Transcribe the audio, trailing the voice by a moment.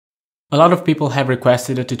A lot of people have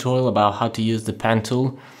requested a tutorial about how to use the pen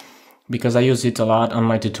tool because I use it a lot on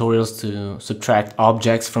my tutorials to subtract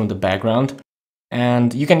objects from the background.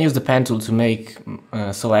 And you can use the pen tool to make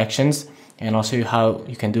selections, and I'll show you how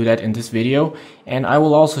you can do that in this video. And I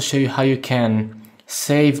will also show you how you can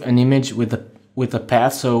save an image with the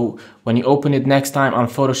path, so when you open it next time on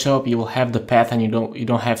Photoshop you will have the path and you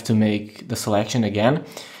don't have to make the selection again.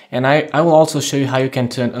 And I will also show you how you can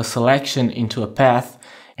turn a selection into a path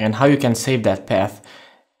and how you can save that path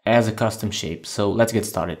as a custom shape. So let's get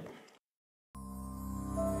started.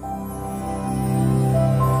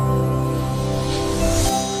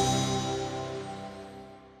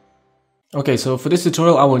 Okay, so for this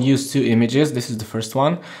tutorial I will use two images. This is the first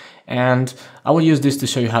one, and I will use this to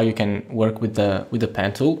show you how you can work with the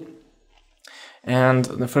pen tool. And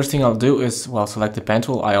the first thing I'll do is, well, select the pen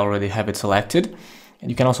tool. I already have it selected, and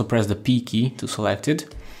you can also press the P key to select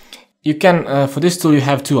it. You can, for this tool you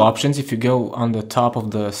have two options. If you go on the top of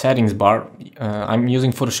the settings bar, I'm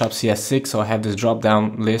using Photoshop CS6, so I have this drop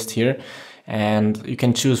down list here, and you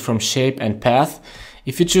can choose from shape and path.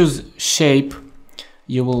 If you choose shape,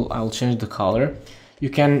 I'll change the color. You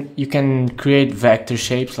can create vector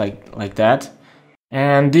shapes like that,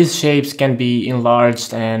 and these shapes can be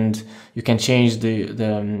enlarged, and you can change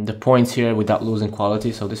the points here without losing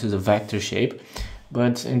quality. So this is a vector shape,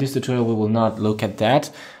 but in this tutorial we will not look at that.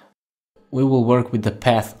 We will work with the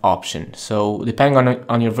path option. So depending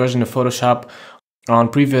on your version of Photoshop, on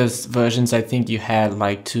previous versions I think you had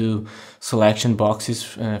like two selection boxes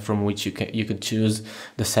from which you could choose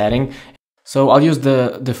the setting. So I'll use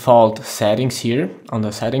the default settings here on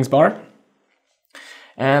the settings bar.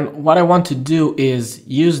 And what I want to do is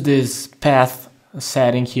use this path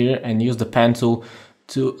setting here and use the pen tool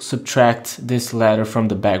to subtract this letter from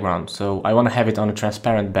the background. So I want to have it on a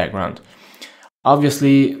transparent background.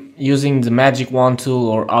 Obviously, using the magic wand tool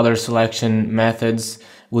or other selection methods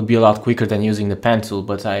would be a lot quicker than using the pen tool,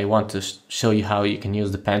 but I want to show you how you can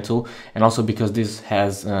use the pen tool, and also because this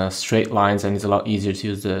has straight lines and it's a lot easier to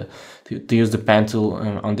use the pen tool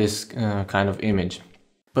on this kind of image.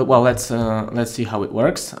 But well, let's see how it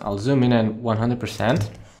works. I'll zoom in at 100%.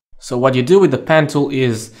 So what you do with the pen tool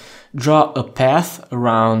is draw a path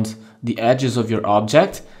around the edges of your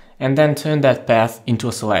object and then turn that path into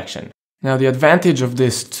a selection. Now the advantage of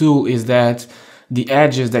this tool is that the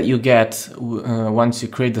edges that you get once you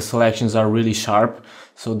create the selections are really sharp.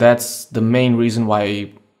 So that's the main reason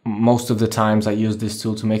why most of the times I use this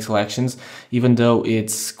tool to make selections, even though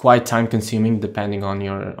it's quite time consuming depending on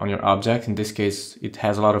your object. In this case it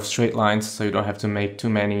has a lot of straight lines, so you don't have to make too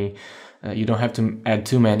many you don't have to add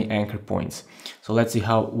too many anchor points. So let's see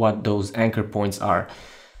what those anchor points are.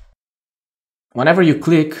 Whenever you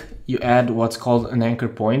click, you add what's called an anchor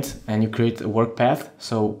point and you create a work path.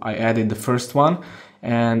 So I added the first one,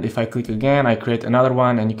 and if I click again, I create another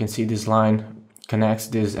one, and you can see this line connects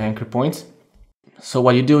these anchor points. So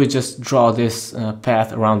what you do is just draw this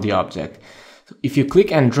path around the object. So if you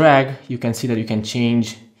click and drag, you can see that you can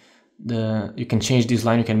change this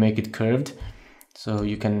line, you can make it curved. So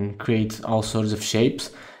you can create all sorts of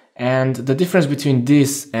shapes. And the difference between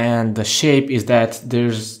this and the shape is that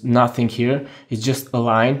there's nothing here. It's just a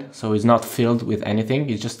line, so it's not filled with anything.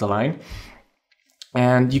 It's just a line.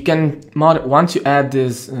 And you can, once you add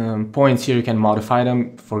these points here, you can modify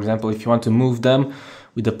them. For example, if you want to move them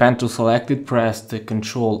with the pen tool selected, press the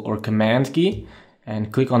Control or Command key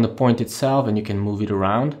and click on the point itself, and you can move it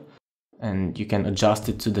around. And you can adjust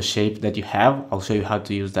it to the shape that you have. I'll show you how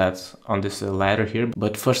to use that on this ladder here.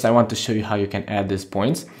 But first I want to show you how you can add these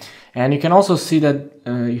points. And you can also see that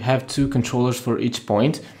you have two controllers for each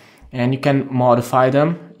point, and you can modify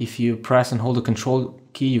them. If you press and hold the Control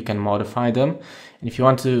key, you can modify them. And if you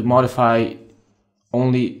want to modify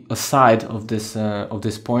only a side of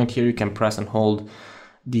this point here, you can press and hold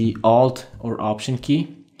the Alt or Option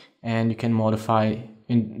key, and you can modify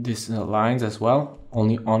in these lines as well,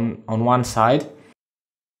 only on one side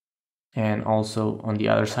and also on the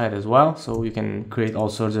other side as well. So you can create all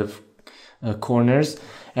sorts of corners.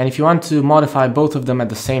 And if you want to modify both of them at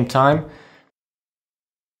the same time,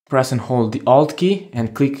 press and hold the Alt key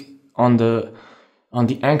and click on the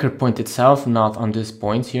anchor point itself, not on this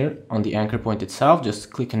point here, on the anchor point itself.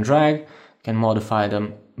 Just click and drag. You can modify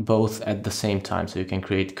them both at the same time, so you can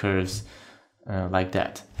create curves like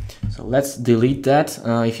that. So let's delete that.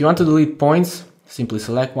 If you want to delete points, simply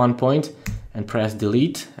select one point and press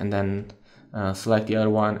delete, and then select the other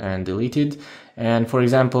one and delete it. And for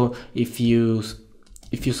example, if you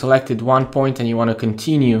selected one point and you want to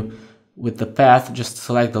continue with the path, just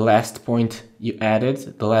select the last point you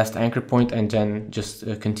added, the last anchor point, and then just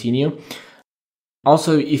continue.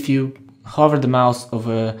 Also, if you hover the mouse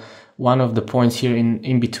over one of the points here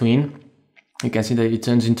in between, you can see that it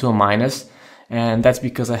turns into a minus, and that's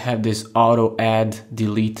because I have this auto add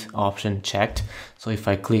delete option checked. So if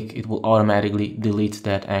I click, it will automatically delete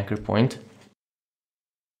that anchor point.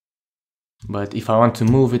 But if I want to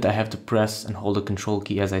move it, I have to press and hold the control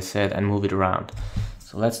key, as I said, and move it around.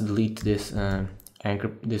 So let's delete this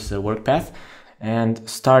work path and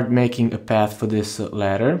start making a path for this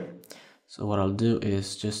ladder. So what I'll do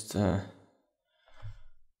is just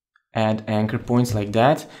add anchor points like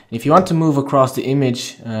that. If you want to move across the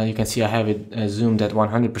image, you can see I have it zoomed at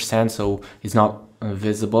 100%, so it's not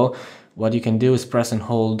visible. What you can do is press and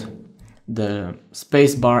hold the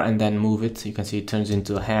space bar and then move it. You can see it turns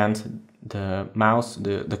into a hand, the mouse,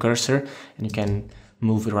 the cursor, and you can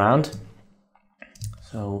move it around.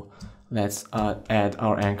 So let's add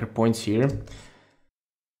our anchor points here.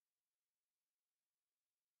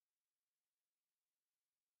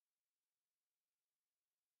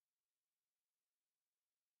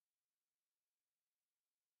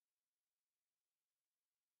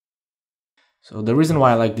 So the reason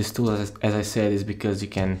why I like this tool, as I said, is because you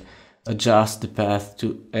can adjust the path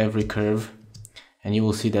to every curve, and you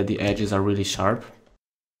will see that the edges are really sharp.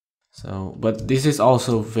 So, but this is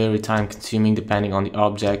also very time consuming depending on the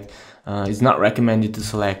object. It's not recommended to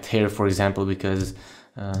select hair, for example, because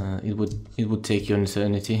it would take you an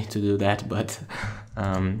eternity to do that. But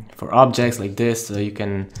for objects like this, you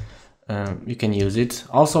can use it.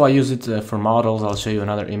 Also, I use it for models. I'll show you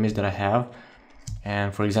another image that I have.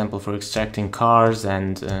 And for example, for extracting cars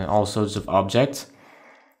and all sorts of objects.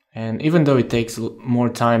 And even though it takes more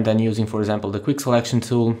time than using, for example, the quick selection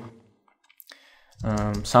tool,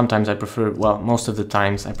 sometimes I prefer, well, most of the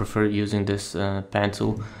times I prefer using this pen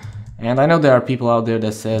tool. And I know there are people out there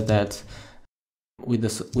that say that with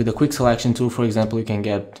the quick selection tool, for example, you can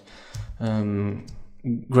get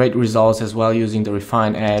great results as well using the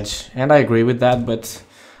refine edge. And I agree with that, but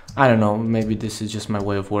I don't know, maybe this is just my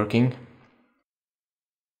way of working.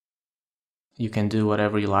 You can do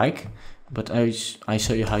whatever you like, but I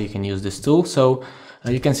show you how you can use this tool. So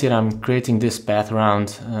you can see that I'm creating this path around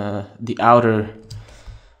the outer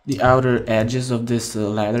edges of this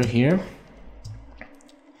ladder here.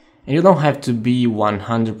 And you don't have to be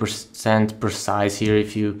 100% precise here.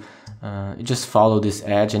 If you just follow this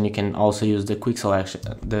edge, and you can also use the quick selection,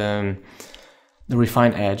 the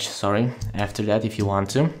refine edge, sorry, after that if you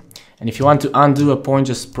want to. And if you want to undo a point,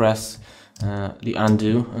 just press the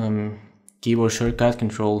undo keyboard shortcut,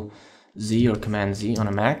 Control Z or Command Z on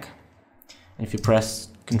a Mac. And if you press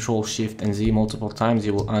Control Shift and Z multiple times,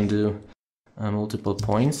 you will undo multiple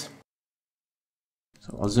points.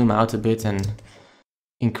 So I'll zoom out a bit and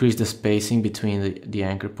increase the spacing between the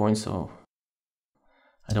anchor points. So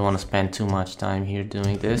I don't want to spend too much time here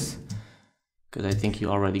doing this, because I think you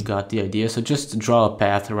already got the idea. So just draw a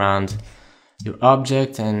path around your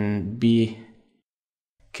object and be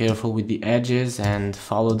careful with the edges and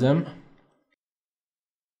follow them.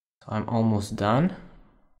 So I'm almost done.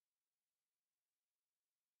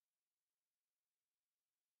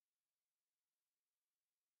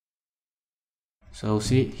 So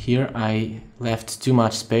see here, I left too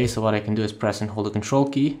much space, so what I can do is press and hold the control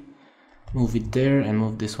key, move it there and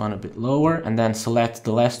move this one a bit lower, and then select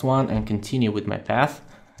the last one and continue with my path.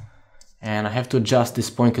 And I have to adjust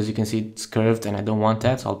this point because you can see it's curved and I don't want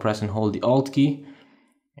that, so I'll press and hold the Alt key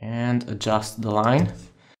and adjust the line.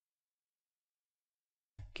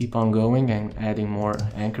 Keep on going and adding more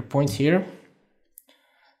anchor points here.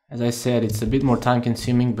 As I said, it's a bit more time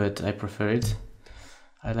consuming, but I prefer it.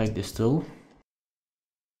 I like this tool.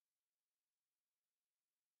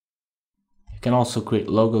 You can also create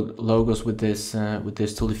logos with this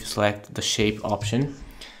tool if you select the shape option,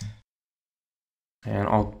 and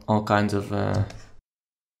all kinds of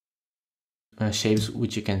shapes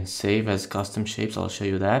which you can save as custom shapes. I'll show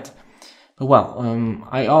you that. But well,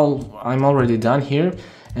 I'm already done here,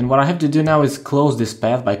 and what I have to do now is close this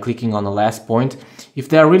path by clicking on the last point. If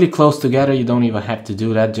they are really close together, you don't even have to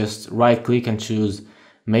do that. Just right click and choose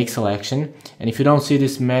Make Selection. And if you don't see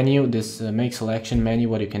this menu, this Make Selection menu,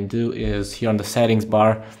 what you can do is here on the settings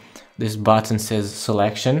bar, this button says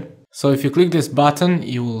Selection. So if you click this button,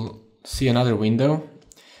 you will see another window,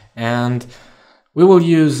 and we will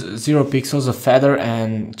use 0 pixels of feather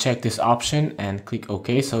and check this option and click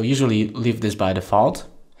OK. So usually leave this by default.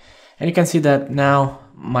 And you can see that now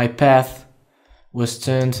my path was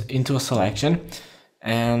turned into a selection.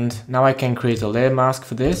 And now I can create a layer mask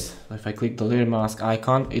for this. So if I click the layer mask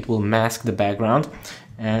icon, it will mask the background.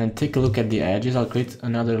 And take a look at the edges. I'll create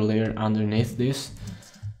another layer underneath this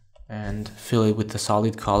and fill it with the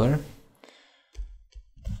solid color.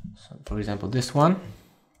 So for example, this one.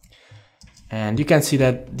 and you can see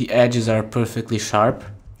that the edges are perfectly sharp.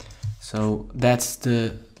 So that's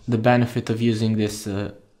the benefit of using this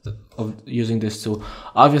tool.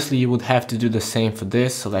 Obviously you would have to do the same for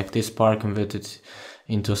this. Select this part, convert it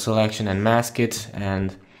into a selection and mask it,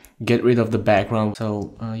 and get rid of the background.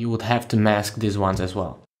 So you would have to mask these ones as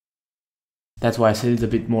well. That's why I said it's a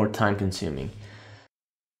bit more time consuming.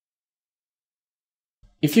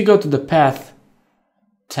 If you go to the path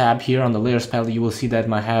tab here on the layers panel, you will see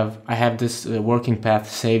that I have this working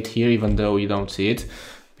path saved here, even though you don't see it,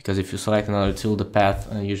 because if you select another tool, the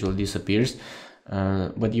path usually disappears.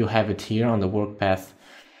 But you have it here on the work path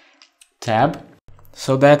tab.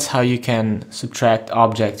 So that's how you can subtract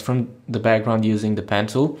objects from the background using the pen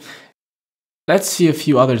tool. Let's see a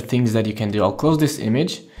few other things that you can do. I'll close this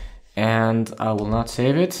image and I will not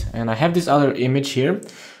save it. And I have this other image here.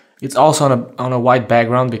 It's also on a white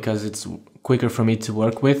background because it's quicker for me to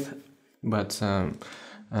work with, but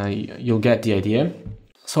you'll get the idea.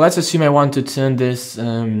 So let's assume I want to turn this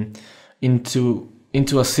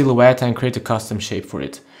into a silhouette and create a custom shape for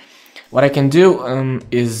it. What I can do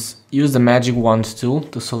is use the magic wand tool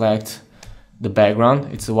to select the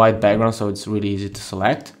background. It's a white background, so it's really easy to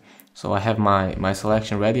select. So I have my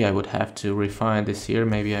selection ready. I would have to refine this here.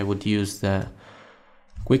 Maybe I would use the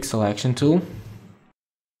quick selection tool.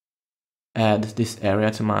 Add this area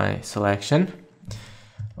to my selection.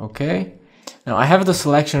 Okay. Now I have the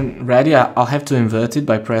selection ready. I'll have to invert it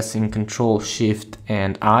by pressing Ctrl, Shift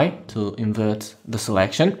and I to invert the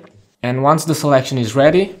selection. And once the selection is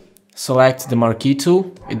ready, select the marquee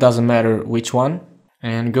tool. It doesn't matter which one.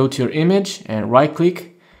 And go to your image and right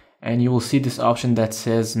click, and you will see this option that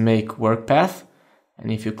says Make Work Path.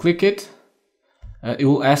 And if you click it, it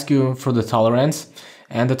will ask you for the tolerance.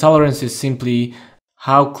 And the tolerance is simply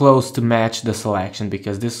how close to match the selection,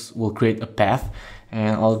 because this will create a path.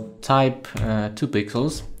 And I'll type 2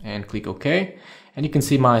 pixels and click OK. And you can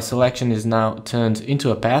see my selection is now turned into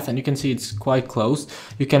a path, and you can see it's quite close.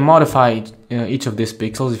 You can modify each of these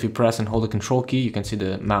pixels. If you press and hold the Control key, you can see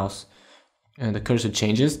the mouse and the cursor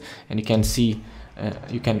changes, and you can see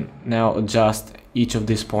you can now adjust each of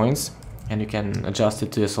these points, and you can adjust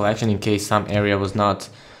it to a selection in case some area was not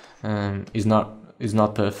is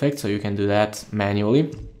not perfect. So you can do that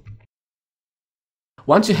manually.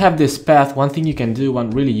 Once you have this path, one thing you can do, one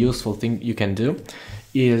really useful thing you can do,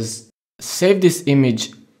 is save this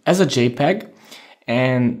image as a JPEG,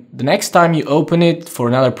 and the next time you open it for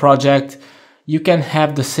another project, you can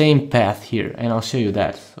have the same path here, and I'll show you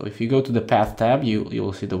that. So if you go to the path tab, you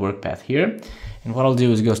will see the work path here. And what I'll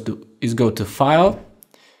do is go to File,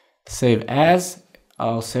 Save As.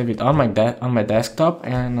 I'll save it on my desktop,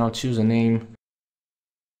 and I'll choose a name,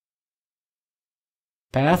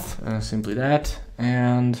 Path, simply that,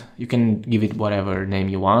 and you can give it whatever name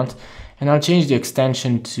you want. And I'll change the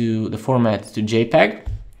extension to the format to JPEG,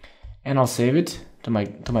 and I'll save it to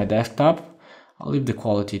my desktop. I'll leave the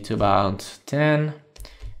quality to about 10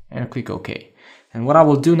 and click OK. And what I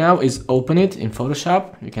will do now is open it in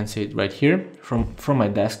Photoshop. You can see it right here from my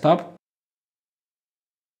desktop.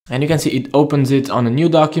 And you can see it opens it on a new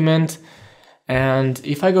document. And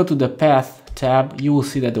if I go to the Path tab, you will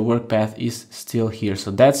see that the work path is still here.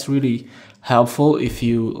 So that's really helpful if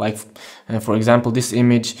you like, for example, this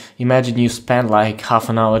image, imagine you spend like half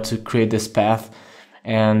an hour to create this path,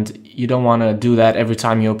 and you don't want to do that every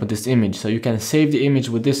time you open this image. So you can save the image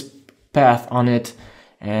with this path on it,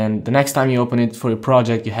 and the next time you open it for your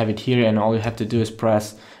project, you have it here, and all you have to do is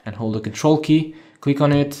press and hold the Control key, click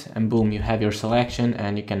on it, and boom, you have your selection,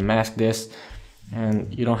 and you can mask this,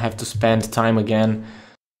 and you don't have to spend time again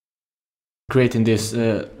creating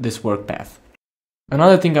this work path.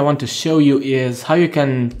 Another thing I want to show you is how you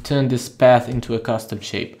can turn this path into a custom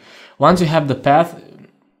shape. Once you have the path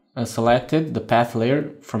selected, the path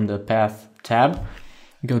layer from the path tab,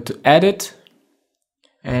 go to Edit,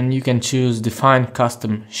 and you can choose Define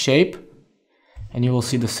Custom Shape, and you will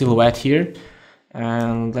see the silhouette here.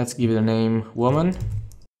 And let's give it a name Woman,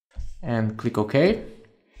 and click OK.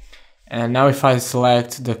 And now if I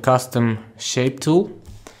select the Custom Shape tool,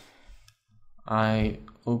 I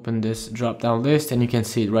open this drop-down list, and you can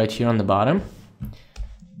see it right here on the bottom.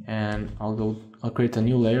 And I'll create a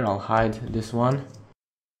new layer. I'll hide this one.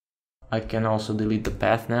 I can also delete the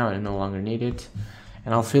path now. I no longer need it.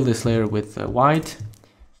 And I'll fill this layer with white.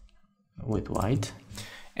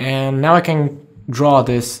 And now I can draw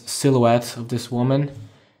this silhouette of this woman.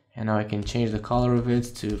 And now I can change the color of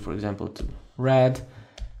it to, for example, to red.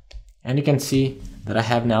 And you can see that I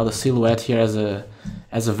have now the silhouette here as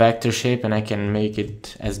a vector shape, and I can make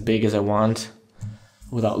it as big as I want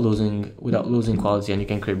without losing quality. And you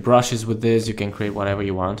can create brushes with this, you can create whatever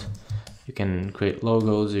you want. You can create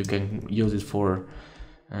logos, you can use it for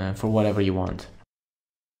whatever you want.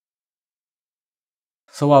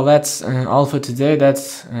 So well, that's all for today.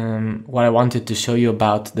 That's what I wanted to show you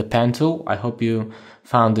about the pen tool. I hope you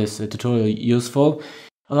found this tutorial useful.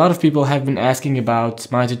 A lot of people have been asking about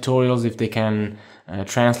my tutorials, if they can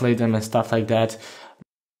translate them and stuff like that.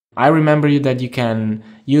 I remember you that you can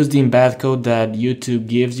use the embed code that YouTube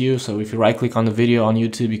gives you. So if you right click on the video on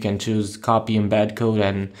YouTube, you can choose copy embed code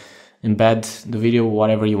and embed the video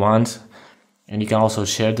whatever you want. And you can also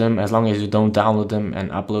share them, as long as you don't download them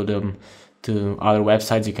and upload them to other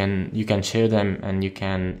websites. You can share them and you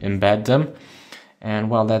can embed them. And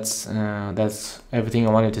well, that's everything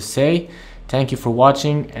I wanted to say. Thank you for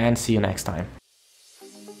watching and see you next time.